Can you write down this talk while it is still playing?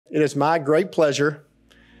It is my great pleasure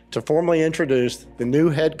to formally introduce the new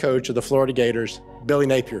head coach of the Florida Gators, Billy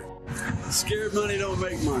Napier. Scared money don't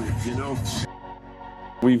make money, you know.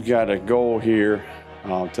 We've got a goal here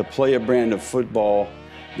to play a brand of football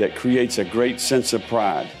that creates a great sense of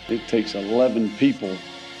pride. It takes 11 people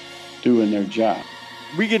doing their job.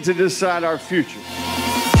 We get to decide our future.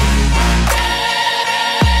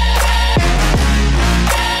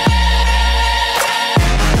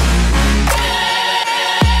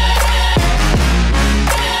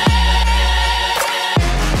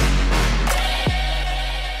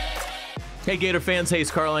 Hey Gator fans, Hays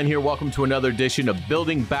Carlyon here. Welcome to another edition of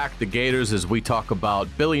Building Back the Gators as we talk about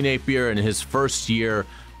Billy Napier and his first year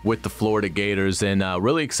with the Florida Gators. And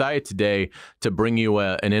really excited today to bring you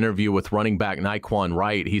an interview with running back Nay'Quan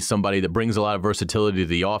Wright. He's somebody that brings a lot of versatility to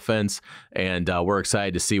the offense, and we're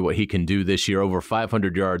excited to see what he can do this year. Over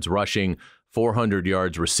 500 yards rushing, 400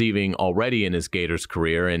 yards receiving already in his Gators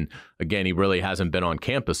career. And again, he really hasn't been on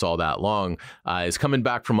campus all that long. He's coming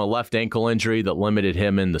back from a left ankle injury that limited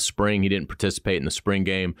him in the spring. He didn't participate in the spring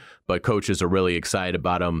game, but coaches are really excited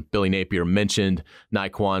about him. Billy Napier mentioned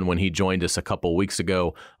Nay'Quan when he joined us a couple weeks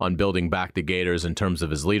ago on Building Back the Gators in terms of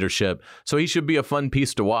his leadership. So he should be a fun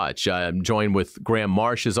piece to watch. I'm joined with Graham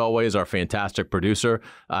Marsh, as always, our fantastic producer.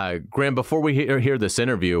 Graham, before we hear this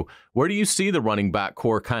interview, where do you see the running back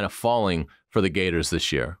core kind of falling for the Gators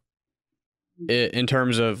this year? In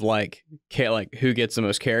terms of like who gets the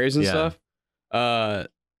most carries and stuff,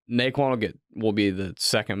 Nay'Quan will be the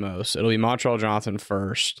second most. It'll be Montrell Johnson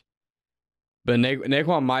first, but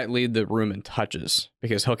Nay'Quan might lead the room in touches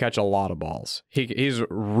because he'll catch a lot of balls. He's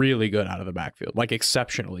really good out of the backfield, like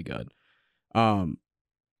exceptionally good. And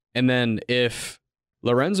then if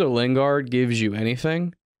Lorenzo Lingard gives you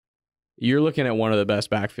anything, you're looking at one of the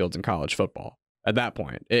best backfields in college football. At that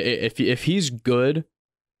point, if he's good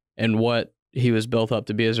and what he was built up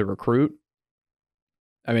to be as a recruit,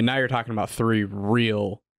 I mean, now you're talking about three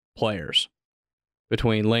real players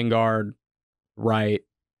between Lingard, Wright,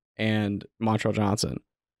 and Montrell Johnson.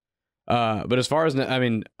 But as far as, I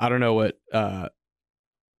mean, I don't know what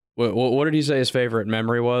did he say his favorite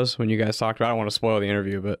memory was when you guys talked about it? I don't want to spoil the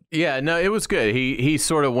interview, but yeah, no, it was good. He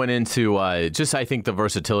sort of went into just, I think, the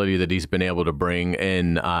versatility that he's been able to bring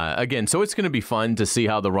in again. So it's going to be fun to see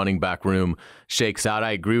how the running back room shakes out.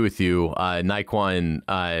 I agree with you. Nay'Quan,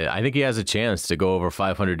 I think he has a chance to go over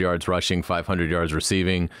 500 yards rushing, 500 yards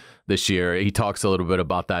receiving this year. He talks a little bit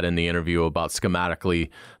about that in the interview, about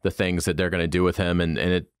schematically the things that they're going to do with him, and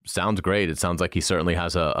it sounds great. It sounds like he certainly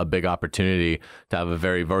has a big opportunity to have a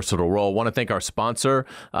very versatile role. I want to thank our sponsor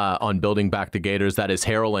on Building Back the Gators. That is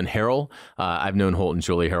Harrell Harrell. I've known Holt and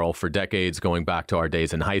Julie Harrell for decades, going back to our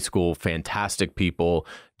days in high school. Fantastic people.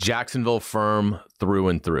 Jacksonville firm through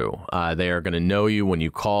and through. They are going to know you when you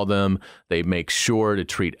call them. They make sure to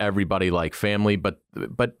treat everybody like family, but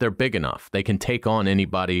they're big enough. They can take on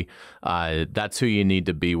anybody. That's who you need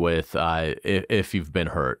to be with if you've been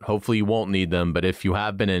hurt. Hopefully you won't need them, but if you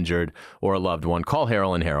have been injured or a loved one, call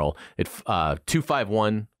Harrell Harrell at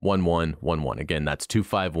 251-1111. Again, that's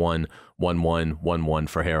 251-1111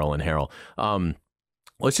 for Harrell Harrell.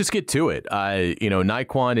 Let's just get to it.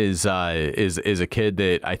 Nay'Quan is a kid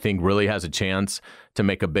that I think really has a chance to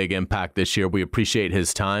make a big impact this year. We appreciate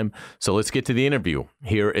his time. So let's get to the interview.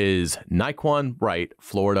 Here is Nay'Quan Wright,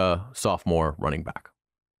 Florida sophomore running back.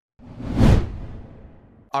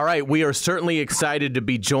 All right, we are certainly excited to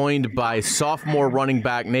be joined by sophomore running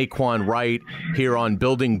back Nay'Quan Wright here on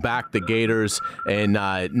Building Back the Gators. And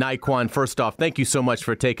Nay'Quan, first off, thank you so much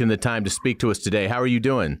for taking the time to speak to us today. How are you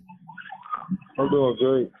doing? I'm doing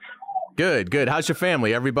great. Good. How's your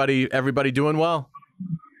family? Everybody doing well?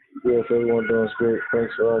 Yes, everyone doing great.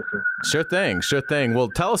 Thanks for asking. Sure thing. Well,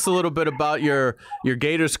 tell us a little bit about your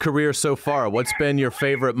Gators career so far. What's been your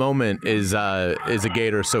favorite moment as a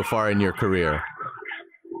Gator so far in your career?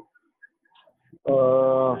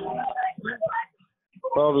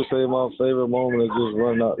 Probably say my favorite moment is just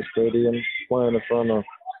running out the stadium, playing in front of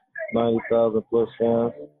 90,000 plus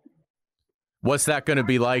fans. What's that going to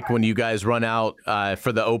be like when you guys run out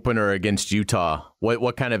for the opener against Utah?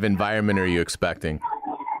 What kind of environment are you expecting?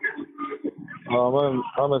 I'm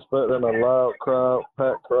expecting a loud crowd,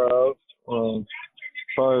 packed crowd. Probably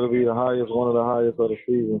to be one of the highest of the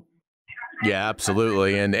season. Yeah,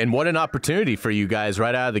 absolutely. And what an opportunity for you guys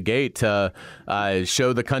right out of the gate to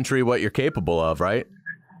show the country what you're capable of, right?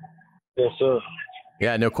 Yes, sir.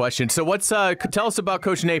 Yeah, no question. So tell us about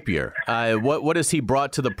Coach Napier. What has he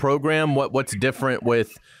brought to the program? What's different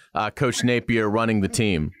with Coach Napier running the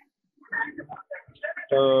team?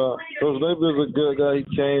 Coach Napier's a good guy. He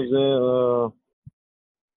came in.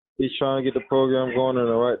 He's trying to get the program going in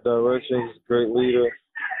the right direction. He's a great leader.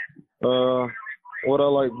 What I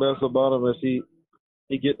like best about him is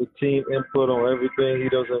he get the team input on everything. He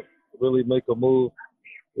doesn't really make a move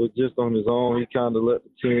with just on his own. He kind of let the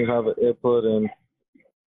team have an input and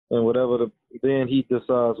whatever. Then he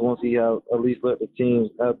decides once he have at least let the teams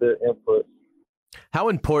have their input. How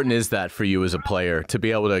important is that for you as a player to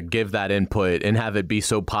be able to give that input and have it be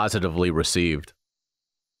so positively received?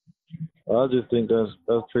 I just think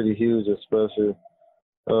that's pretty huge, especially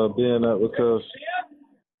being that because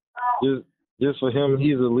just for him,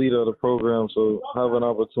 he's a leader of the program. So have an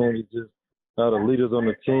opportunity just have the leaders on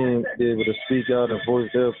the team be able to speak out and voice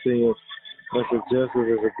their opinions and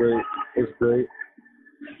suggestions is great.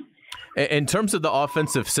 In terms of the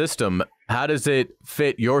offensive system, how does it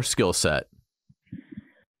fit your skill set?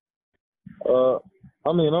 I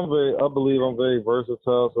believe I'm very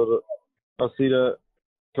versatile. So I see that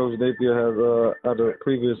Coach Napier has at the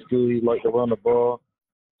previous school, he liked to run the ball.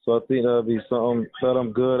 So I think that'd be something that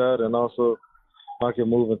I'm good at, and also I can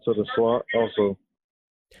move into the slot also.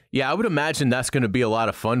 Yeah, I would imagine that's going to be a lot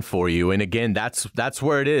of fun for you. And again, that's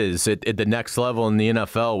where it is at the next level in the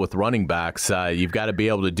NFL with running backs. You've got to be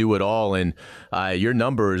able to do it all. And your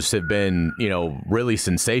numbers have been, really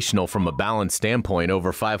sensational from a balance standpoint.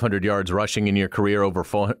 Over 500 yards rushing in your career, over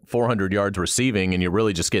 400 yards receiving, and you're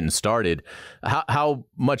really just getting started. How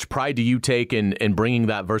much pride do you take in bringing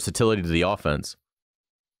that versatility to the offense?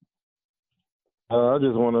 I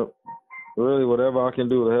just want to really whatever I can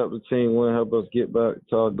do to help the team win, help us get back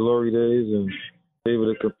to our glory days and be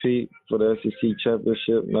able to compete for the SEC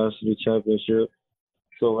championship, national championship.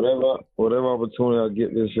 So whatever opportunity I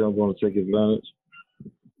get this year, I'm going to take advantage.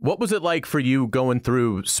 What was it like for you going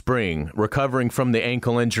through spring, recovering from the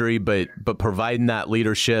ankle injury, but providing that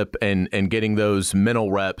leadership and getting those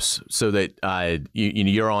mental reps so that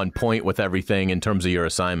you're on point with everything in terms of your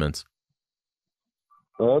assignments?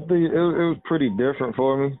 I think it was pretty different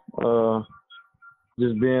for me.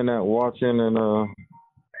 Just being that watching and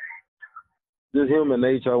just human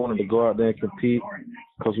nature, I wanted to go out there and compete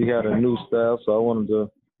because we had a new staff, so I wanted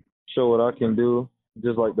to show what I can do,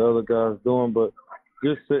 just like the other guys doing. But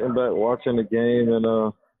just sitting back watching the game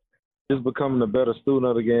and just becoming a better student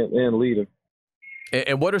of the game and leader.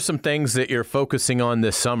 And what are some things that you're focusing on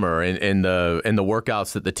this summer in the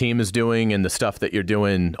workouts that the team is doing and the stuff that you're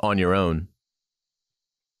doing on your own?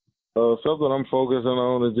 Something I'm focusing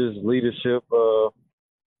on is just leadership,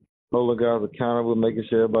 holding guys accountable, making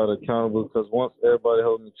sure everybody's accountable, because once everybody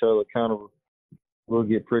holding each other accountable, we'll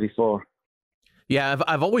get pretty far. Yeah,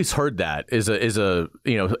 I've always heard that as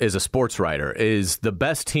a sports writer, is the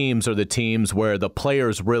best teams are the teams where the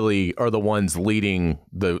players really are the ones leading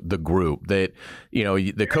the group. That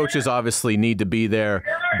the coaches obviously need to be there,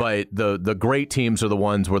 but the great teams are the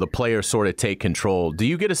ones where the players sort of take control. Do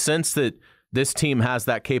you get a sense that this team has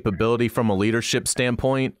that capability from a leadership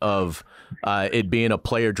standpoint of it being a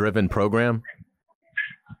player-driven program?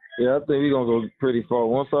 Yeah, I think we're going to go pretty far.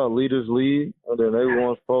 Once our leaders lead, and then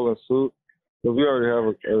everyone's following suit, because we already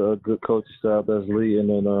have a good coaching staff that's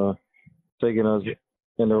leading and taking us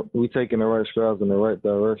we taking the right strides in the right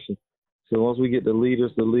direction. So once we get the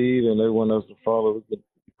leaders to lead and everyone else to follow, we get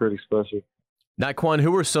pretty special. Nay'Quan,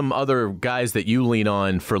 who are some other guys that you lean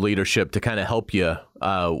on for leadership to kind of help you,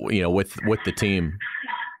 with the team?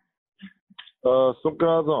 Some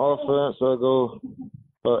guys on offense, I go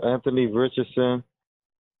Anthony Richardson,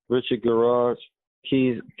 Richard Garage,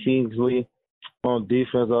 Kingsley. On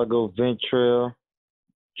defense, I go Ventrell,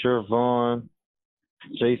 Trevon,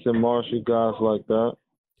 Jason Marshall, guys like that.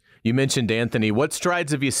 You mentioned Anthony. What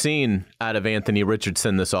strides have you seen out of Anthony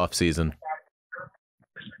Richardson this offseason?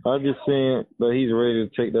 I've just seen that he's ready to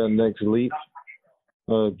take that next leap,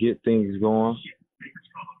 get things going.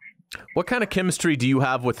 What kind of chemistry do you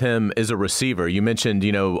have with him as a receiver? You mentioned,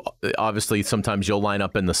 obviously sometimes you'll line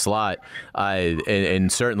up in the slot,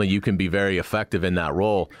 and certainly you can be very effective in that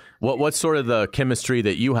role. What's sort of the chemistry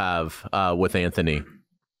that you have with Anthony?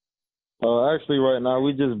 Actually, right now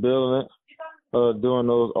we just building it. During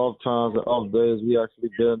those off times and off days, we actually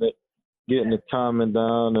building it, getting the timing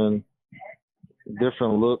down and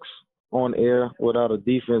different looks on air without a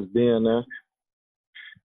defense being there.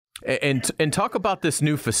 And talk about this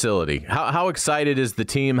new facility. How excited is the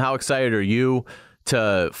team? How excited are you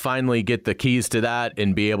to finally get the keys to that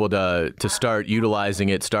and be able to start utilizing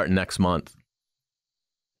it starting next month?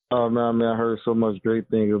 Oh, man, I heard so much great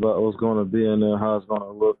things about what's going to be in there, how it's going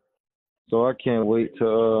to look. So I can't wait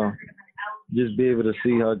to just be able to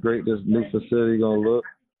see how great this new facility is going to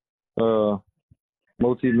look.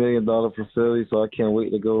 Multi-million-dollar facility, so I can't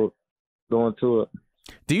wait to go into it.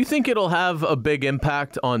 Do you think it'll have a big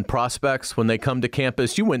impact on prospects when they come to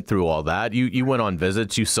campus? You went through all that. You went on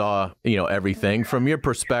visits. You saw, everything. From your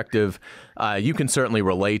perspective, you can certainly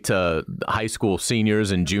relate to high school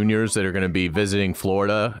seniors and juniors that are going to be visiting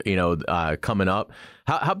Florida, coming up.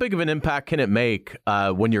 How big of an impact can it make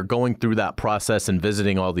when you're going through that process and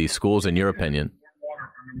visiting all these schools, in your opinion?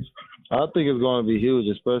 I think it's going to be huge,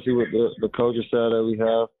 especially with the coaching staff that we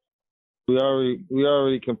have. We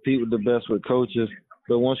already compete with the best with coaches.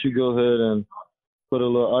 But once you go ahead and put a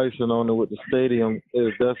little icing on it with the stadium,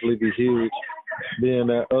 it'll definitely be huge. Being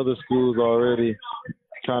that other schools already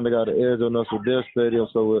kind of got an edge on us with their stadium.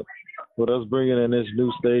 So with us bringing in this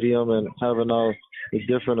new stadium and having all the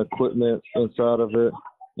different equipment inside of it,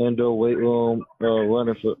 indoor weight room,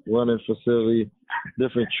 running facility,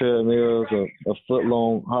 different treadmills, a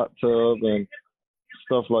foot-long hot tub, and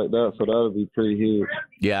stuff like that, so that'll be pretty huge.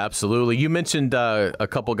 Yeah, absolutely. You mentioned a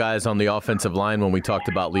couple guys on the offensive line when we talked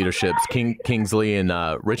about leaderships, Kingsley and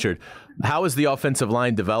Richard. How is the offensive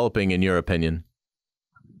line developing, in your opinion?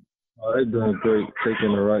 They're doing great,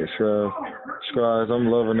 taking the right strides. I'm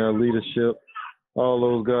loving their leadership. All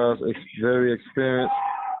those guys, very experienced,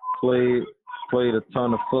 played a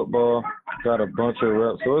ton of football, got a bunch of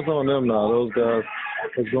reps. So it's on them now. Those guys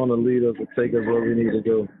are going to lead us and take us where we need to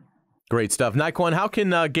go. Great stuff. Nay'Quan, how can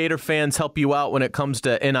Gator fans help you out when it comes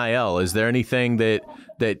to NIL? Is there anything that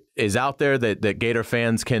is out there that Gator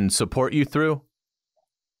fans can support you through?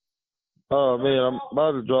 Oh, man, I'm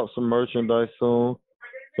about to drop some merchandise soon,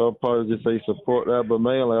 so I'll probably just say support that. But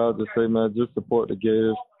mainly I'll just say, man, just support the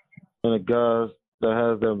Gators and the guys that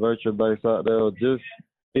has their merchandise out there. Or just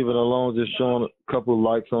even alone just showing a couple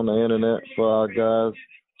likes on the internet for our guys,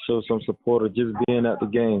 show some support, or just being at the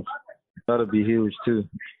games. That'll be huge, too.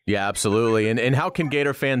 Yeah, absolutely. And how can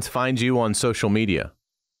Gator fans find you on social media?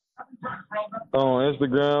 On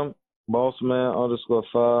Instagram,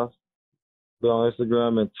 bossman_5. But on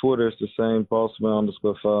Instagram and Twitter, it's the same,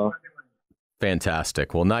 bossman_5.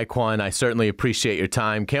 Fantastic. Well, Nay'Quan, I certainly appreciate your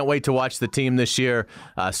time. Can't wait to watch the team this year.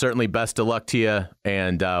 Certainly best of luck to you,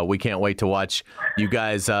 and we can't wait to watch you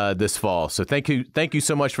guys this fall. So thank you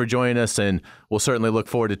so much for joining us, and we'll certainly look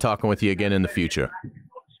forward to talking with you again in the future.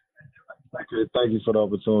 Thank you for the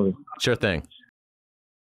opportunity. Sure thing.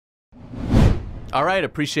 All right,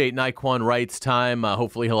 appreciate Nay'Quan Wright's time.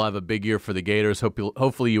 Hopefully he'll have a big year for the Gators.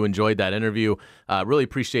 Hopefully you enjoyed that interview. Really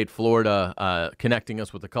appreciate Florida connecting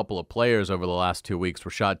us with a couple of players over the last 2 weeks.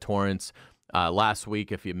 Rashad Torrance last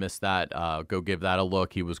week, if you missed that, go give that a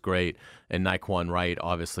look. He was great. And Nay'Quan Wright,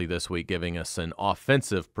 obviously, this week giving us an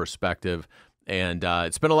offensive perspective. And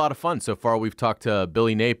it's been a lot of fun. So far we've talked to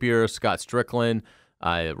Billy Napier, Scott Strickland,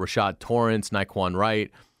 Rashad Torrance, Nay'Quan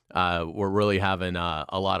Wright. We're really having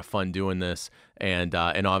a lot of fun doing this, and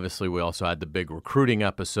obviously we also had the big recruiting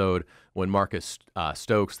episode when Marcus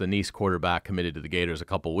Stokes, the Nice quarterback, committed to the Gators a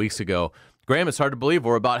couple weeks ago. Graham, it's hard to believe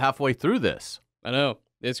we're about halfway through this. I know.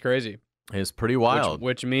 It's crazy. It's pretty wild.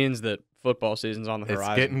 Which means that football season's on the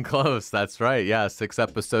horizon. It's getting close. That's right. Yeah, 6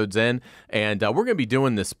 episodes in. And we're going to be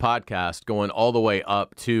doing this podcast going all the way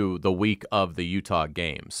up to the week of the Utah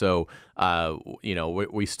game. So,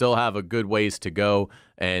 we still have a good ways to go,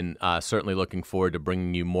 and certainly looking forward to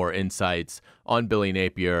bringing you more insights on Billy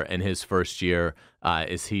Napier and his first year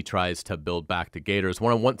as he tries to build back the Gators.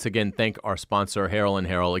 Want to once again thank our sponsor, Harrell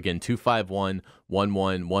Harrell. Again,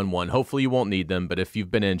 251-1111. Hopefully you won't need them, but if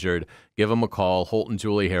you've been injured, give them a call. Holt and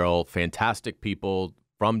Julie Harrell, fantastic people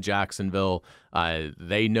from Jacksonville.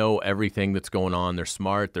 They know everything that's going on. They're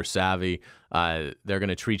smart. They're savvy. They're going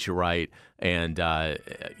to treat you right. And,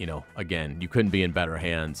 again, you couldn't be in better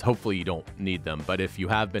hands. Hopefully you don't need them. But if you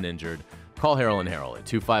have been injured, call Harrell Harrell at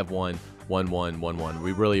 251-1111.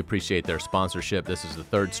 We really appreciate their sponsorship. This is the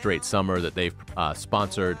 3rd straight summer that they've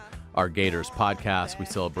sponsored our Gators podcast. We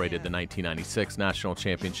celebrated the 1996 National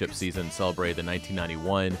Championship season, celebrated the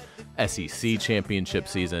 1991 SEC Championship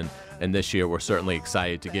season, and this year we're certainly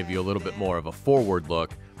excited to give you a little bit more of a forward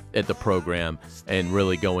look at the program and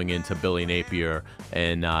really going into Billy Napier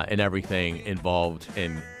and everything involved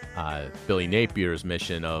in Billy Napier's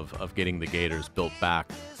mission of getting the Gators built back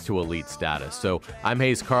to elite status. So I'm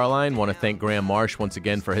Hays Carlyon. Want to thank Graham Marsh once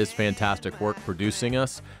again for his fantastic work producing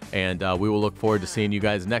us, and we will look forward to seeing you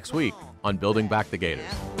guys next week on Building Back the Gators.